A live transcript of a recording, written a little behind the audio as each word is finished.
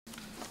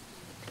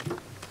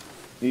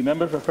The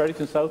member for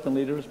Fredericton South and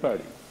Leader of his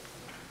party.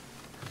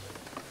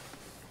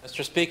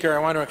 Mr. Speaker, I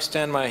want to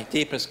extend my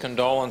deepest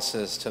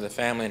condolences to the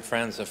family and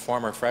friends of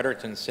former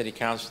Fredericton City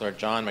Councillor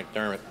John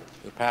MacDermid,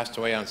 who passed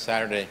away on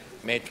Saturday,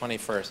 May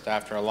 21st,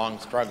 after a long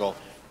struggle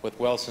with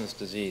Wilson's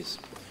disease.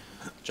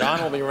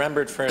 John will be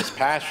remembered for his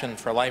passion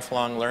for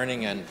lifelong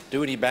learning and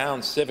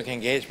duty-bound civic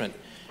engagement,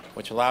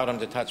 which allowed him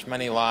to touch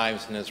many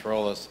lives in his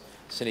role as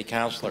City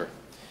Councillor.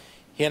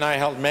 He and I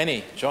held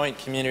many joint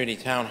community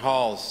town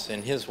halls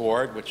in his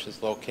ward, which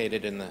is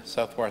located in the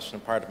southwestern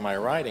part of my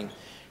riding,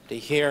 to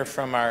hear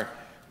from our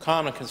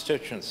common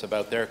constituents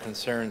about their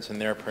concerns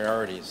and their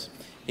priorities.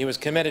 He was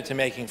committed to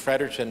making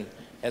Fredericton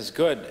as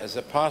good as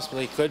it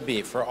possibly could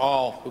be for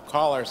all who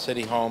call our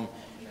city home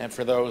and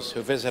for those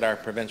who visit our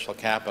provincial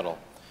capital.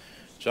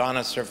 John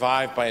is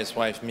survived by his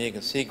wife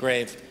Megan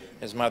Seagrave,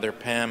 his mother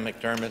Pam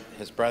MacDermid,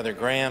 his brother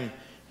Graham,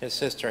 his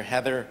sister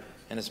Heather,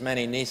 and his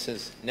many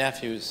nieces,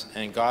 nephews,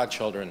 and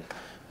godchildren.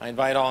 I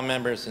invite all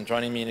members in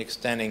joining me in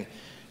extending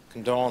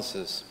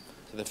condolences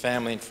to the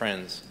family and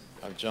friends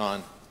of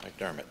John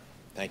MacDermid.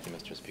 Thank you,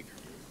 Mr. Speaker.